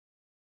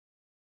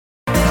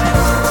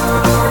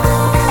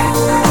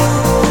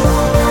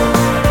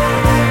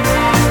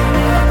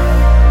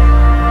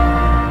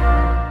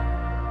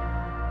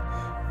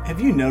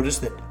notice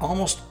that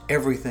almost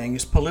everything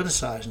is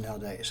politicized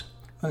nowadays?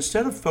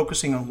 Instead of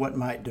focusing on what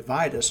might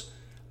divide us,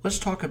 let's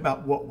talk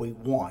about what we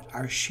want,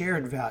 our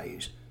shared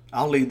values.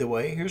 I'll lead the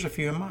way. Here's a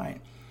few of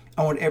mine.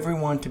 I want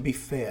everyone to be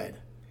fed.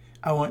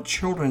 I want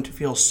children to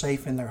feel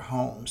safe in their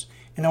homes.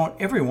 And I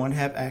want everyone to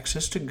have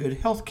access to good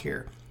health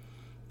care.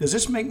 Does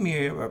this make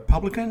me a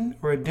Republican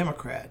or a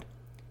Democrat?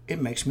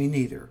 It makes me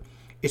neither.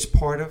 It's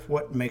part of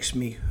what makes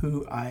me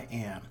who I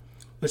am.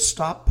 Let's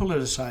stop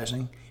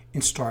politicizing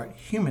and start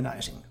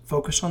humanizing.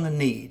 Focus on the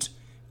needs.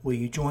 Will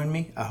you join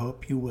me? I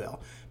hope you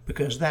will,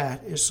 because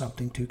that is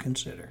something to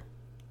consider.